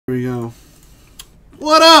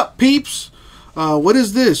What up, peeps? What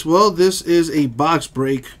is this? Well, this is a box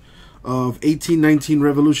break of 1819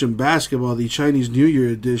 Revolution Basketball, the Chinese New Year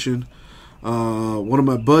edition. One of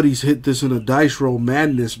my buddies hit this in a dice roll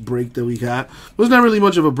Maddness break that we got. It was not really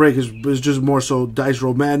much of a break. It's just more so dice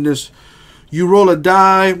roll Maddness. You roll a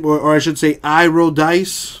die, or I should say I roll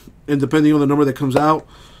dice, and depending on the number that comes out,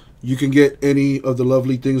 you can get any of the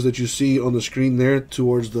lovely things that you see on the screen there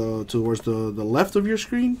towards the left of your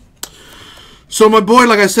screen. So my boy,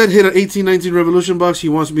 like I said, hit an 1819 Revolution box. He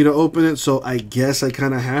wants me to open it, so I guess I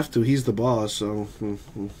kind of have to. He's the boss, so...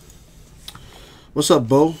 What's up,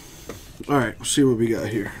 Bo? Alright, let's see what we got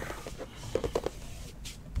here.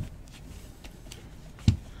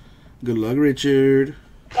 Good luck, Richard.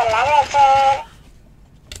 Good luck, Richard.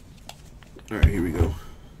 Alright, here we go.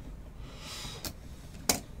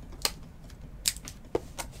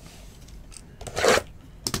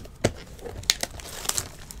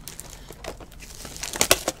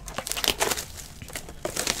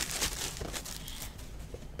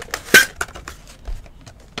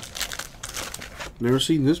 Never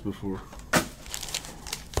seen this before.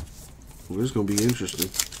 Well, this is going to be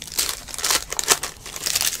interesting.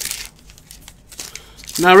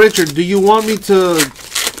 Now, Richard, do you want me to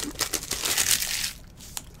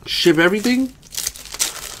ship everything?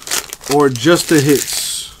 Or just the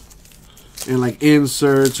hits? And like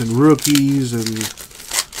inserts and rookies and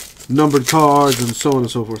numbered cards and so on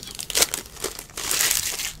and so forth.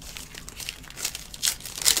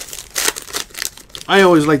 I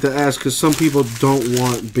always like to ask because some people don't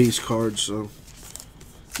want base cards, so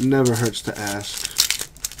it never hurts to ask.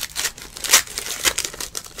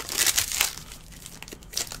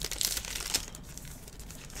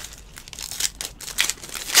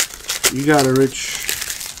 You got it, Rich.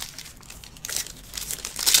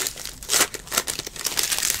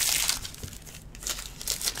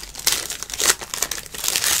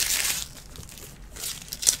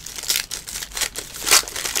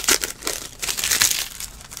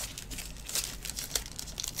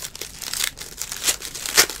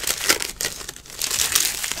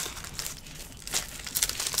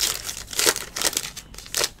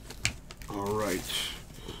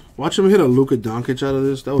 Watch him hit a Luka Doncic out of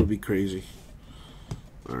this. That would be crazy.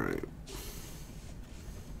 Alright.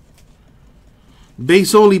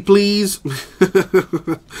 Base only, please.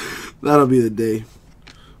 That'll be the day.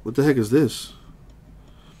 What the heck is this?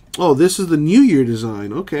 Oh, this is the New Year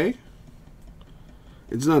design. Okay.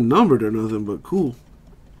 It's not numbered or nothing, but cool.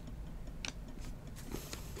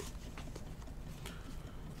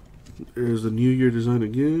 There's the New Year design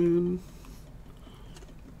again.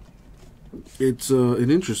 It's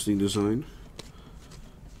an interesting design.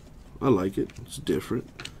 I like it. It's different.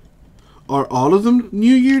 Are all of them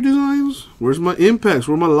New Year designs? Where's my impacts?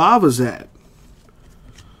 Where my lavas at?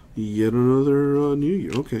 Yet another New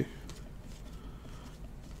Year. Okay.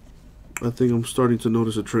 I think I'm starting to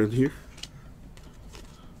notice a trend here.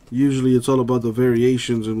 Usually it's all about the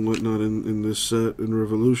variations and whatnot in this set in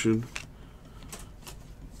Revolution.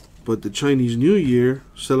 But the Chinese New Year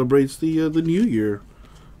celebrates the New Year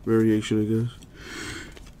variation, I guess.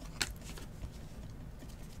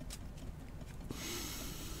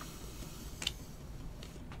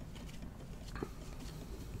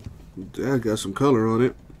 That got some color on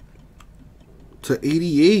it. To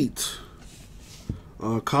 88.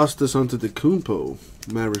 Costas Antetokounmpo,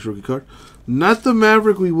 Mavericks rookie card. Not the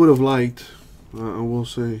Maverick we would have liked, I will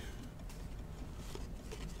say.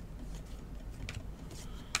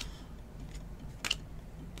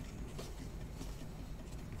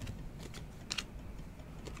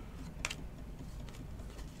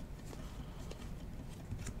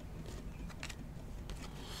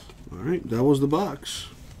 Alright, that was the box.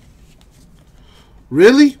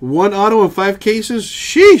 Really? 1 auto and 5 cases?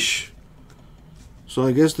 Sheesh! So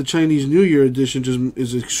I guess the Chinese New Year edition just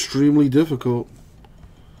is extremely difficult.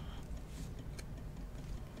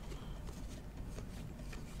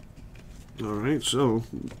 Alright, so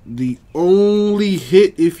the only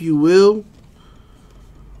hit, if you will,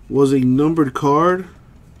 was a numbered card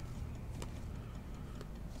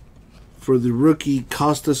for the rookie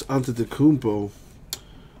Costas Antetokounmpo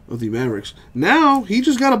of the Mavericks. Now, he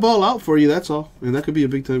just got a ball out for you, that's all. And that could be a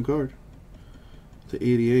big-time card. To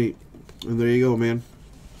 88. And there you go, man.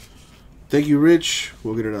 Thank you, Rich.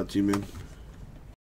 We'll get it out to you, man.